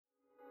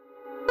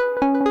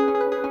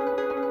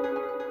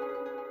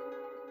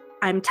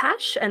I'm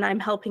Tash and I'm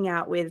helping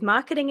out with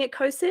marketing at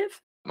COSIV.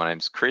 My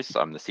name's Chris.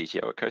 I'm the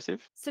CTO at COSIV.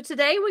 So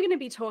today we're going to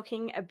be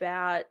talking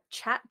about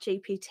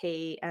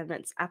ChatGPT and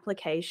its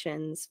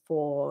applications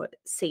for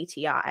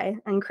CTI.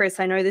 And Chris,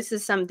 I know this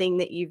is something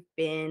that you've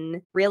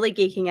been really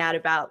geeking out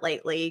about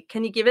lately.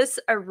 Can you give us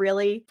a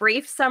really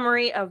brief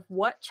summary of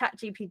what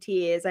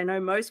ChatGPT is? I know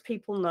most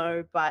people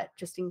know, but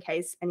just in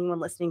case anyone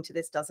listening to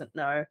this doesn't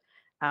know,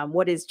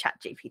 what is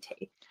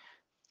ChatGPT?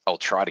 I'll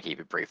try to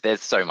keep it brief.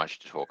 There's so much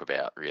to talk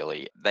about,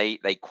 really. They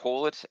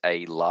call it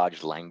a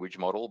large language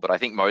model, but I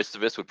think most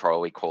of us would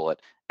probably call it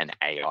an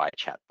AI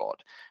chatbot.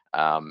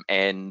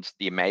 And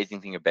the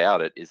amazing thing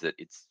about it is that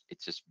it's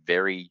just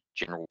very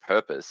general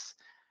purpose.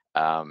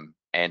 And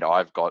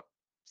I've got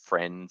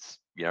friends,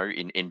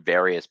 in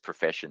various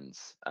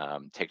professions,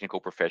 technical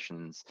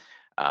professions,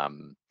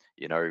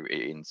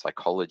 in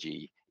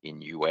psychology,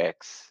 in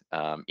UX,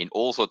 in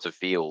all sorts of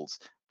fields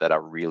that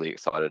are really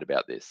excited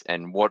about this.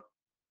 And what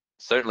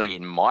certainly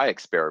in my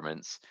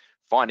experiments,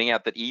 finding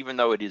out that even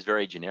though it is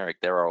very generic,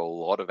 there are a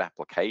lot of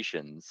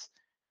applications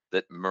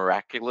that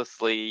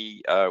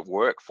miraculously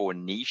work for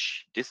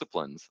niche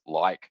disciplines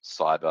like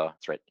cyber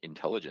threat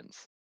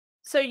intelligence.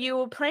 So you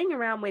were playing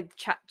around with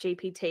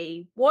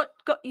ChatGPT. What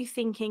got you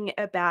thinking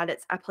about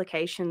its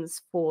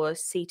applications for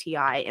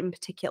CTI in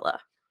particular?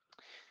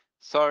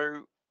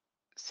 So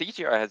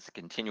CTI has a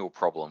continual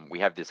problem. We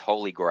have this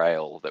holy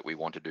grail that we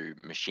want to do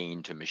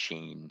machine to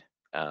machine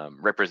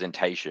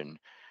representation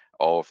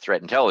of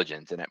threat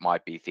intelligence. And it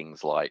might be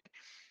things like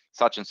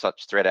such and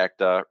such threat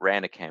actor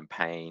ran a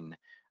campaign.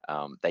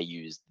 They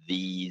used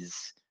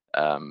these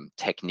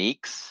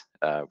techniques,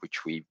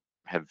 which we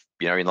have,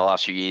 in the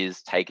last few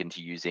years taken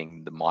to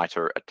using the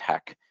MITRE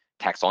attack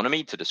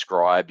taxonomy to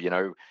describe,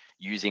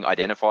 using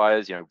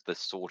identifiers, the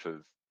sort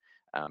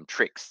of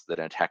tricks that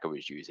an attacker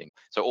was using.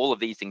 So all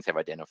of these things have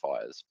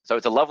identifiers. So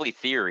it's a lovely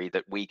theory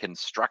that we can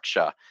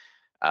structure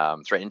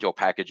threat intel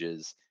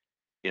packages,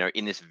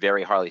 in this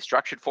very highly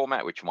structured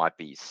format, which might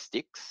be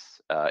sticks.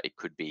 It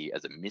could be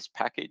as a MISP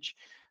package.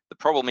 The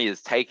problem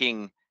is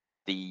taking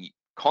the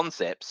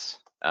concepts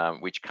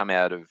which come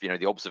out of,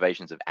 the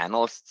observations of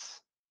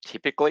analysts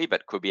typically,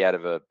 but could be out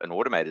of an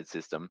automated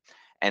system,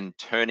 and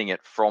turning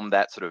it from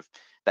that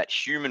that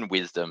human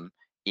wisdom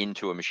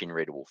into a machine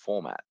readable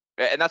format.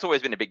 And that's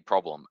always been a big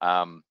problem.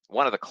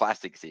 One of the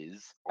classics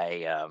is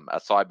a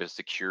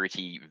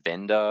cybersecurity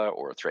vendor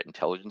or a threat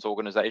intelligence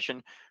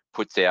organization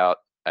puts out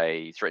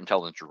a threat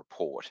intelligence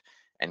report.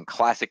 And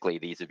classically,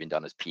 these have been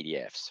done as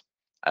PDFs.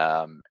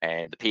 And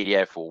the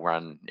PDF will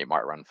run, it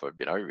might run for,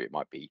 it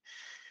might be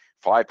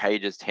 5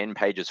 pages, 10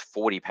 pages,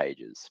 40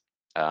 pages.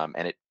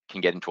 And it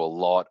can get into a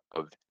lot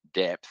of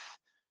depth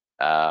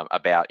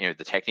about the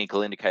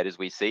technical indicators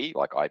we see,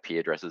 like IP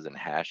addresses and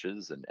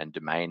hashes and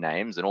domain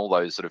names and all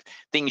those sort of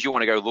things you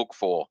want to go look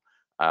for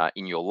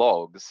in your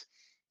logs.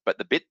 But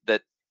the bit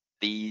that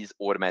these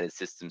automated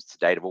systems to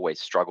date have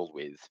always struggled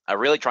with are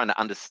really trying to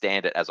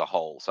understand it as a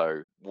whole.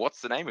 So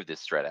what's the name of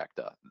this threat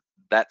actor?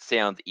 That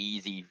sounds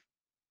easy,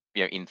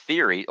 in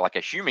theory, like a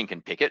human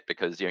can pick it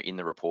because, in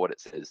the report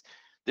it says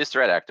this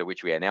threat actor,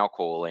 which we are now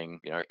calling,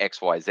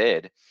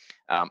 XYZ,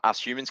 us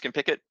humans can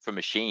pick it. For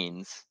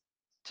machines,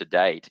 to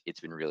date,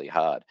 it's been really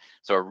hard.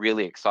 So a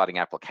really exciting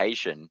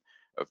application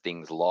of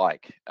things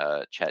like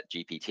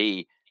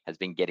ChatGPT has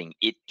been getting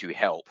it to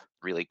help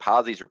really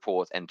parse these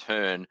reports and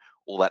turn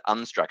all that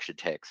unstructured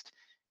text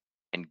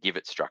and give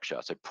it structure.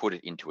 So put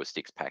it into a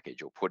sticks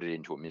package or put it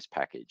into a MISP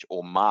package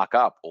or mark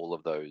up all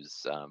of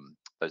those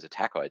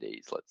attack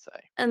IDs, let's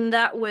say. And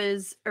that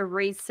was a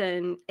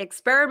recent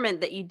experiment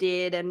that you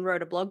did and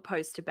wrote a blog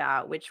post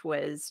about, which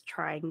was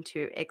trying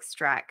to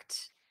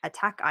extract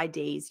attack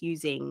IDs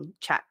using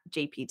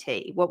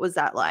ChatGPT. What was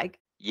that like?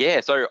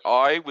 Yeah, so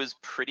I was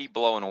pretty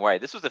blown away.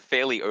 This was a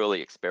fairly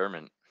early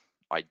experiment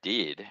I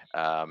did,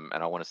 and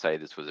I want to say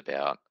this was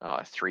about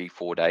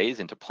 3-4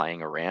 days into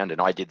playing around, and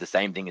I did the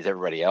same thing as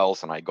everybody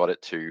else, and I got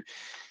it to,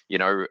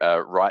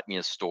 write me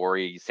a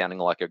story sounding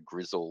like a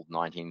grizzled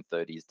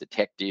 1930s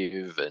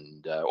detective,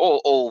 and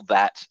all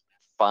that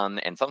fun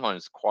and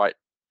sometimes quite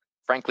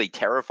frankly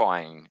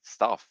terrifying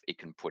stuff it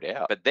can put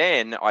out. But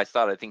then I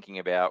started thinking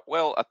about,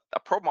 well, a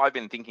problem I've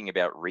been thinking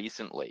about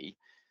recently,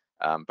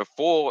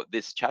 before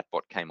this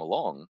chatbot came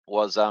along,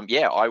 was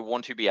I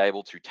want to be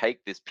able to take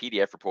this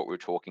PDF report we were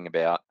talking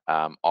about.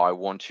 I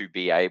want to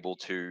be able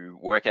to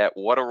work out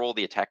what are all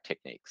the attack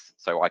techniques.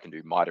 So I can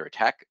do MITRE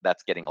attack.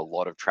 That's getting a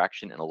lot of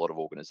traction in a lot of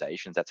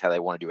organizations. That's how they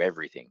want to do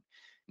everything.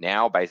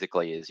 Now,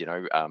 basically, is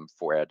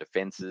for our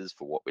defenses,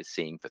 for what we're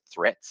seeing for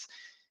threats,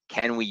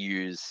 can we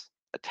use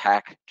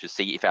attack to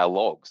see if our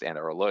logs and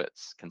our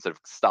alerts can sort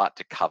of start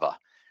to cover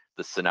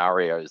the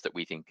scenarios that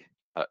we think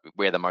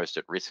we're the most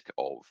at risk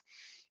of.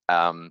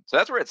 So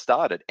that's where it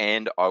started,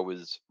 and I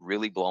was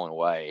really blown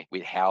away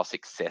with how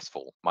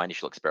successful my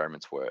initial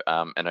experiments were.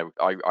 And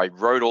I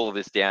wrote all of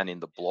this down in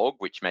the blog,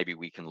 which maybe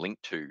we can link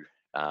to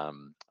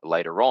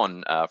later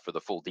on for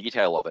the full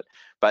detail of it.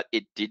 But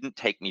it didn't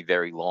take me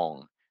very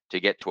long to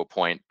get to a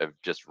point of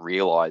just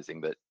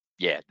realizing that,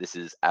 yeah, this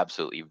is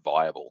absolutely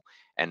viable.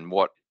 And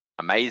what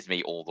amazed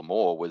me all the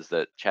more was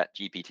that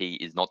ChatGPT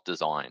is not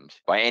designed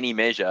by any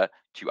measure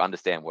to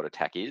understand what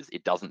attack is.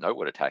 It doesn't know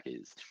what attack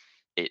is.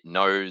 It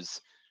knows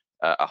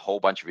a whole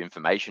bunch of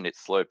information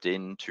it's slurped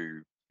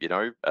into,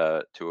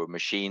 to a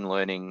machine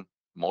learning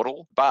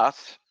model. But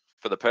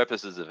for the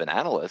purposes of an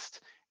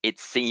analyst, it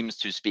seems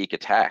to speak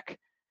attack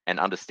and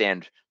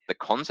understand the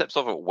concepts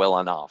of it well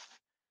enough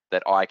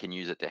that I can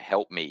use it to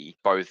help me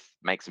both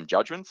make some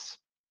judgments,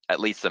 at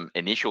least some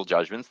initial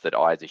judgments that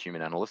I, as a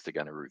human analyst, are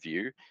going to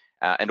review,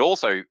 and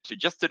also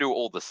to do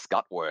all the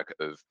scut work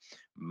of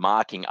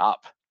marking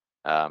up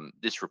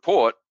this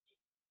report,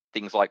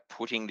 things like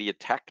putting the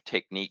attack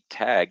technique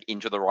tag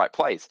into the right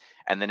place.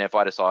 And then if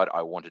I decide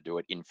I want to do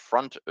it in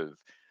front of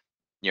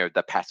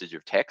the passage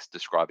of text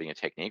describing a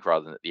technique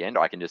rather than at the end,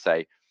 I can just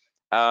say,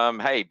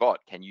 hey bot,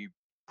 can you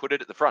put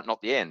it at the front,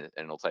 not the end?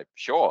 And it'll say,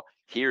 sure,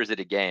 here is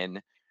it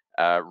again,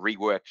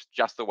 reworked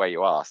just the way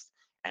you asked.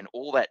 And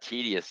all that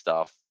tedious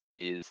stuff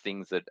is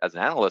things that as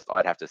an analyst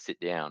I'd have to sit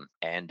down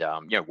and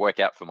work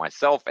out for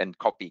myself, and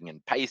copying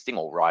and pasting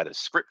or write a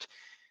script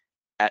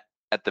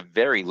at the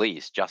very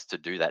least just to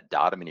do that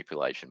data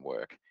manipulation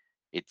work.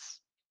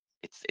 It's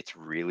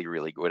really,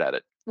 really good at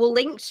it. We'll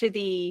link to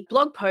the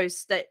blog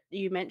post that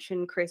you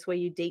mentioned, Chris, where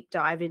you deep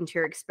dive into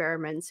your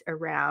experiments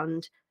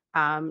around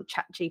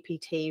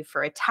ChatGPT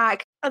for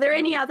attack. Are there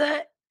any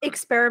other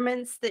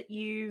experiments that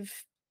you've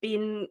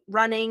been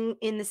running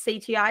in the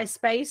CTI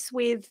space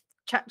with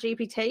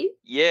ChatGPT?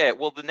 Yeah,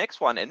 well, the next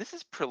one, and this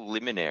is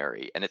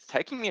preliminary, and it's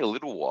taking me a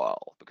little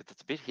while because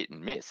it's a bit hit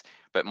and miss,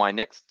 but my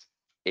next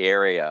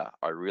area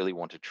I really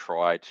want to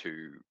try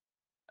to,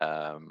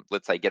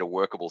 let's say, get a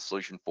workable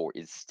solution for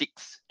is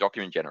sticks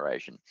document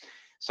generation.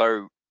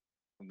 So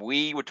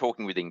we were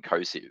talking with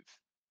Incosive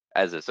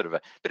as a sort of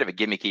a bit of a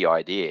gimmicky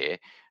idea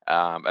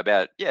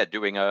about,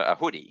 doing a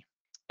hoodie,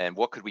 and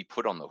what could we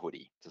put on the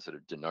hoodie to sort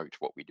of denote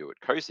what we do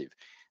at Cosive.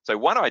 So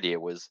one idea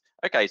was,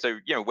 okay, so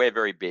we're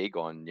very big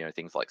on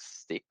things like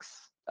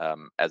sticks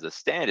as a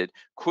standard.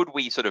 Could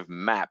we sort of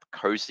map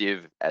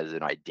Cosive as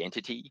an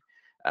identity,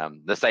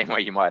 the same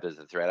way you might as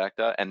a threat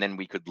actor, and then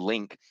we could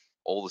link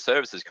all the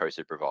services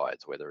Cosive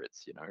provides, whether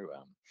it's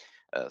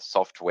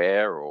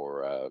software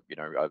or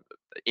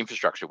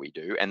infrastructure we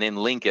do, and then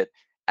link it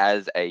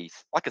as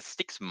like a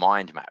sticks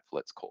mind map,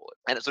 let's call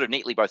it. And it sort of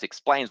neatly both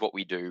explains what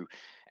we do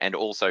and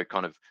also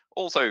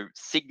also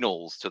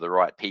signals to the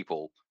right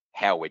people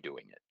how we're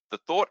doing it. The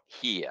thought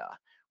here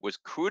was,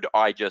 could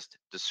I just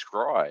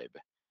describe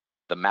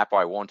the map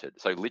I wanted?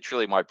 So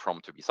literally my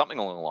prompt would be something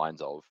along the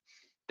lines of,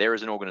 there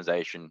is an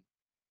organization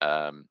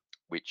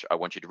which I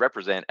want you to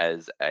represent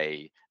as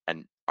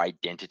an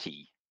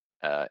identity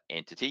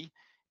entity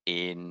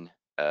in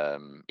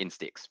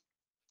sticks.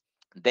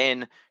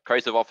 Then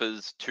Cosive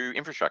offers two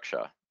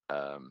infrastructure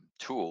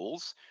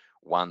tools.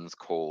 One's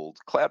called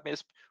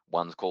CloudMisp,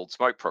 one's called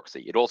Smoke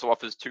Proxy. It also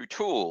offers two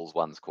tools.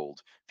 One's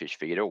called Fish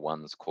Feeder,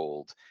 one's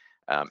called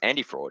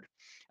Anti-Fraud.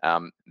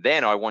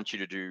 Then I want you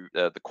to do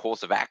the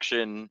course of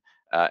action.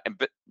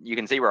 But you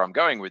can see where I'm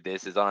going with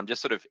this is I'm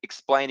just sort of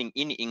explaining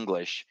in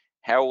English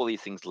how all these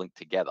things link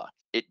together.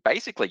 It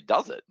basically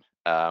does it,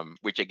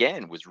 which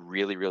again was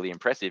really, really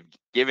impressive,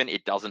 given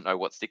it doesn't know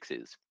what sticks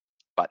is.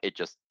 But it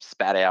just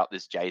spat out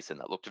this JSON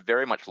that looked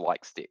very much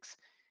like sticks.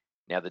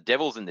 Now, the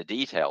devil's in the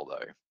detail,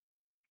 though,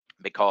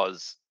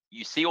 because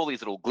you see all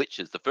these little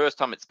glitches. The first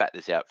time it spat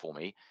this out for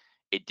me,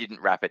 it didn't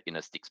wrap it in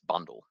a sticks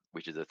bundle,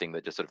 which is the thing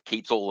that just sort of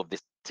keeps all of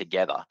this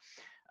together.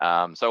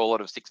 So a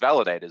lot of sticks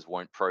validators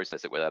won't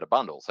process it without a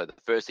bundle. So the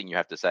first thing you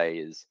have to say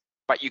is,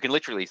 but you can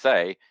literally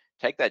say,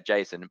 take that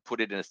JSON and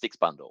put it in a sticks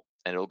bundle,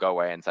 and it'll go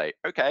away and say,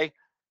 okay,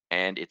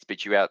 and it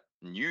spits you out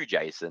new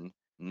JSON,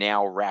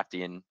 now wrapped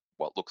in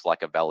what looks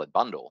like a valid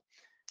bundle.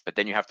 But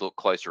then you have to look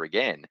closer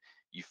again.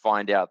 You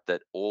find out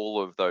that all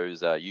of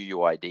those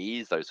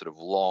UUIDs, those sort of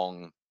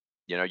long,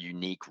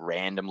 unique,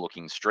 random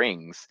looking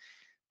strings,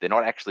 they're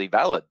not actually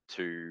valid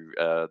to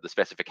the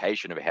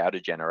specification of how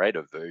to generate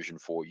a version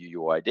 4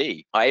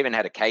 UUID. I even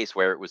had a case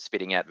where it was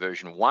spitting out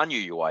version 1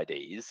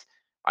 UUIDs.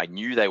 I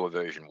knew they were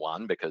version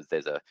 1 because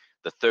there's the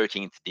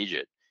 13th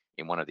digit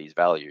in one of these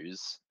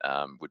values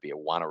would be a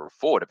 1 or a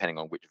 4, depending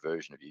on which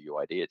version of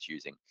UUID it's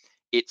using.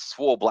 It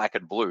swore black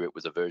and blue it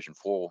was a version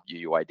 4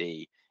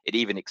 UUID. It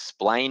even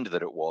explained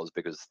that it was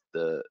because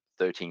the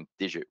 13th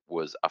digit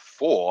was a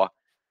 4,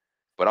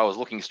 but I was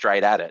looking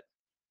straight at it,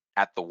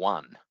 at the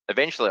 1.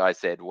 Eventually I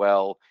said,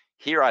 well,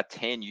 here are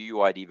 10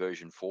 UUID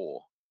version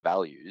 4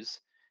 values.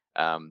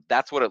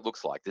 That's what it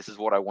looks like. This is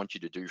what I want you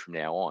to do from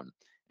now on.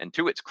 And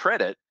to its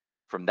credit,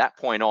 from that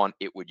point on,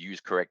 it would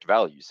use correct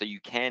values. So you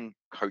can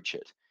coach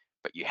it,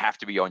 but you have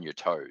to be on your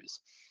toes.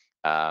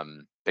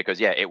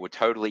 Because it would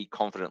totally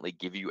confidently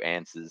give you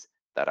answers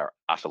that are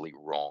utterly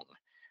wrong.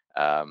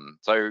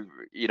 So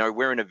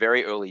we're in a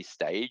very early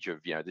stage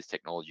of this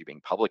technology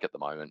being public at the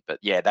moment, but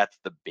that's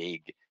the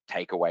big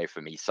takeaway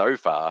for me so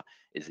far,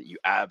 is that you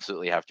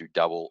absolutely have to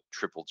double,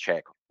 triple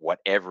check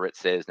whatever it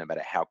says, no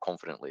matter how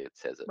confidently it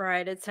says it.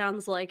 Right. It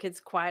sounds like it's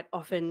quite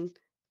often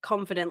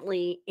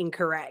confidently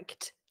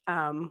incorrect.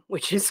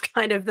 which is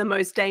kind of the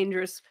most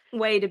dangerous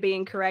way to be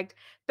incorrect.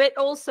 But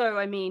also,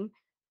 I mean,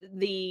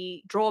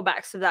 the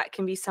drawbacks of that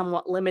can be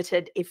somewhat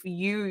limited if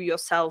you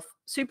yourself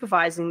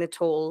supervising the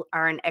tool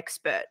are an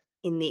expert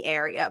in the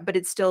area, but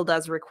it still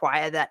does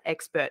require that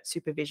expert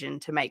supervision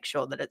to make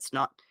sure that it's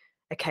not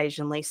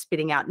occasionally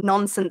spitting out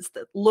nonsense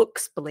that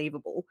looks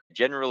believable.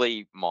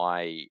 Generally,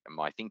 my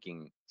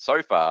thinking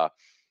so far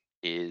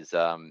is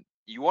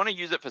you want to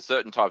use it for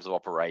certain types of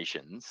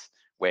operations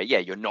where, yeah,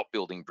 you're not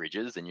building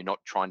bridges and you're not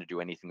trying to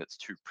do anything that's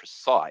too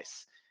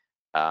precise.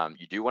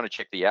 You do want to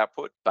check the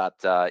output, but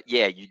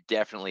yeah, you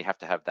definitely have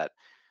to have that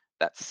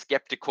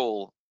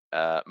skeptical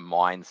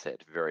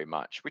mindset very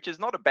much, which is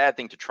not a bad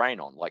thing to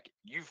train on. Like,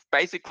 you've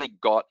basically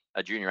got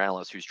a junior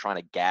analyst who's trying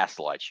to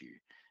gaslight you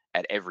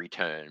at every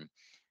turn.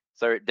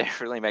 So it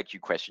definitely makes you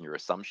question your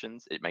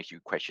assumptions. It makes you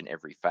question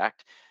every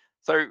fact.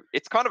 So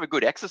it's kind of a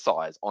good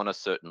exercise on a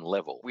certain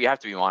level. We have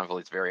to be mindful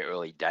it's very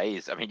early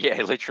days. I mean, yeah,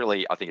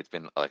 literally, I think it's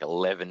been like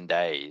 11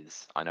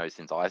 days, I know,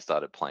 since I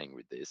started playing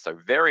with this. So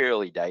very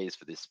early days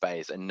for this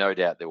space. And no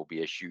doubt there will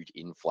be a huge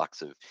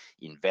influx of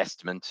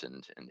investment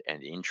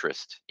and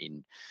interest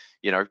in,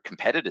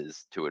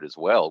 competitors to it as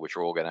well, which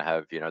are all going to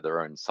have,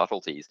 their own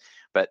subtleties.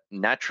 But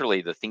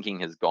naturally, the thinking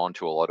has gone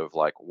to a lot of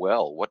like,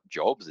 well, what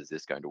jobs is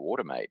this going to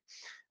automate?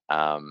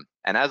 And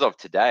as of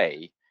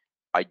today,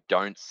 I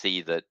don't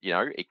see that,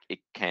 it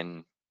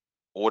can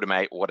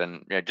automate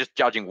just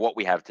judging what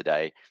we have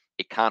today,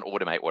 it can't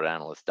automate what an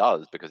analyst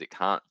does because it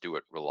can't do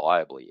it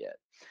reliably yet.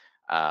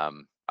 I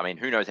mean,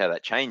 who knows how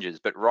that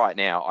changes, but right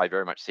now I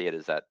very much see it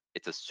as that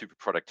it's a super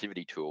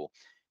productivity tool.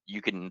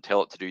 You can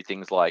tell it to do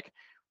things like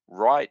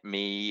write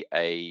me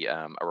a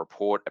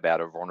report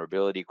about a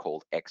vulnerability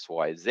called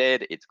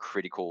XYZ, its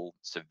critical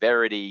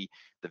severity,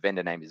 the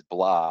vendor name is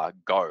blah,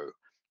 go.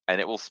 And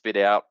it will spit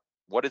out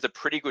what is a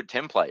pretty good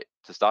template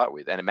to start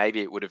with. And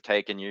maybe it would have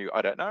taken you,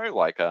 I don't know,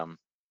 like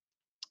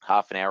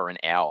half an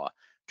hour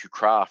to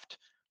craft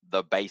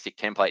the basic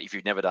template if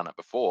you've never done it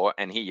before.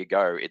 And here you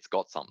go, it's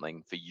got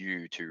something for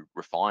you to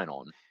refine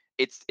on.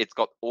 It's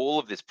got all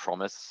of this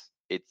promise.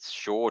 It's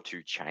sure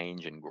to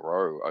change and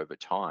grow over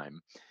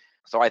time.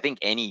 So I think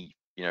any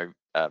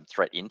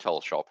threat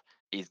intel shop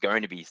is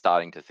going to be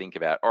starting to think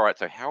about, all right,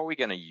 so how are we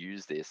going to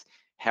use this?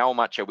 How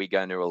much are we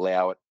going to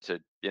allow it to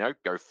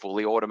go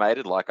fully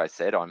automated? Like I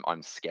said,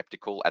 I'm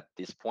skeptical at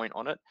this point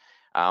on it.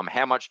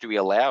 How much do we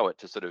allow it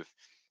to sort of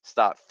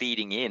start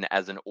feeding in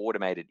as an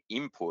automated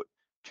input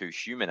to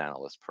human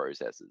analyst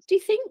processes? Do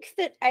you think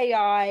that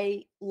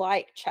AI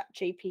like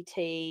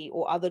ChatGPT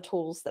or other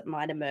tools that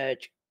might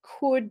emerge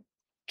could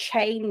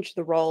change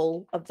the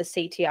role of the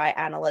CTI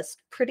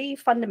analyst pretty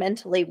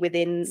fundamentally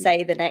within,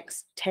 say, the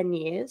next 10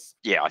 years?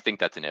 Yeah, I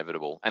think that's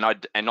inevitable, and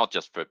not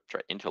just for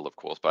threat intel, of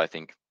course, but I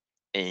think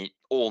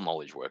all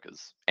knowledge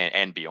workers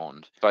and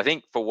beyond. So I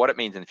think for what it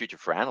means in the future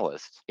for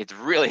analysts, it's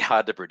really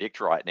hard to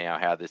predict right now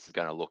how this is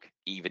going to look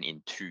even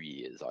in 2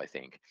 years. I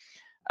think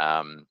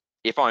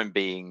if I'm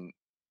being,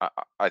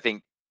 I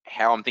think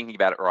how I'm thinking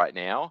about it right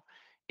now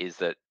is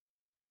that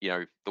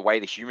the way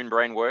the human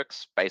brain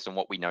works, based on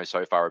what we know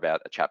so far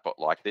about a chatbot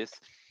like this,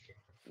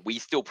 we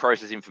still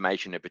process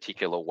information in a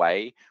particular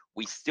way.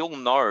 We still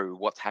know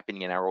what's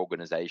happening in our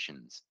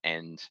organizations,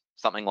 and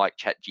something like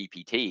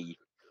ChatGPT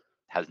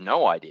has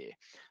no idea.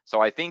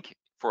 So I think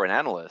for an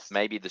analyst,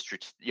 maybe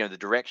the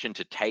direction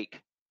to take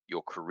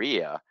your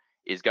career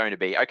is going to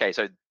be, okay,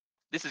 so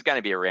this is going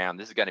to be around,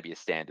 this is going to be a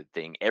standard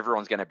thing.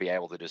 Everyone's going to be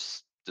able to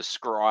just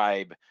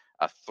describe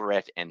a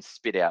threat and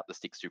spit out the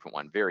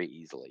 6.2.1 very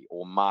easily,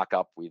 or mark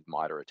up with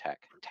MITRE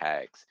ATT&CK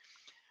tags.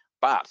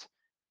 But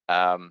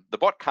the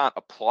bot can't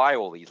apply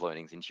all these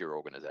learnings into your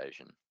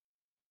organization,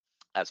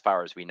 as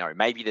far as we know.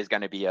 Maybe there's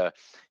going to be a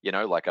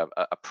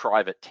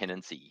private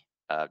tenancy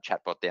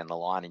chatbot down the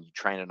line, and you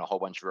train it on a whole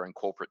bunch of your own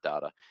corporate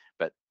data,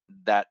 but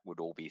that would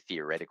all be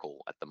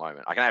theoretical at the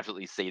moment. I can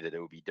absolutely see that there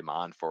would be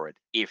demand for it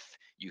if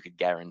you could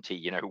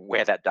guarantee,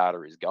 where that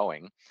data is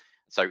going,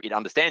 so it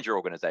understands your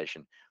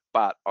organization.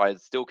 But I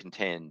still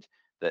contend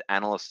that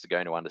analysts are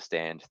going to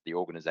understand the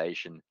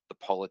organization, the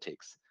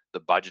politics, the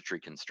budgetary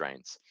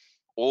constraints,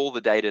 all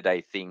the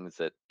day-to-day things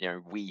that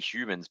we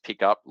humans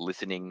pick up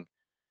listening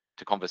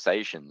to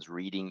conversations,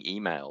 reading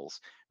emails,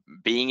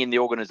 being in the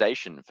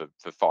organization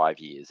for 5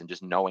 years and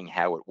just knowing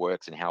how it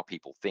works and how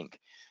people think.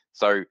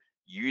 So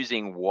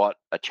using what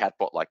a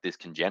chatbot like this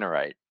can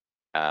generate,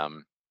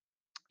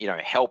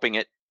 helping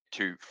it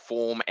to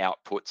form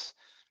outputs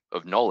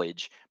of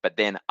knowledge, but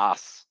then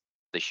us,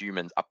 the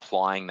humans,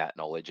 applying that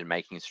knowledge and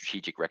making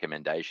strategic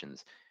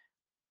recommendations.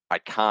 I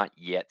can't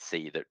yet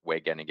see that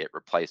we're going to get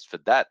replaced for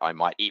that. I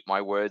might eat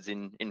my words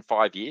in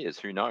 5 years,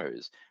 who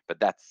knows? But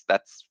that's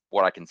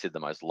what I consider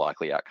the most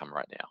likely outcome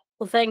right now.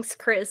 Well, thanks,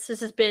 Chris. This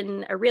has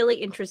been a really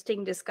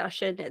interesting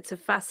discussion. It's a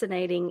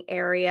fascinating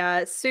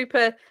area,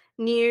 super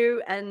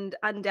new, and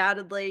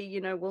undoubtedly,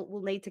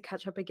 we'll need to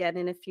catch up again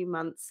in a few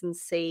months and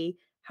see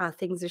how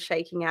things are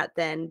shaking out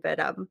then. But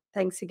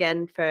thanks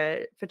again for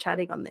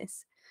chatting on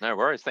this. No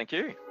worries. Thank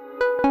you.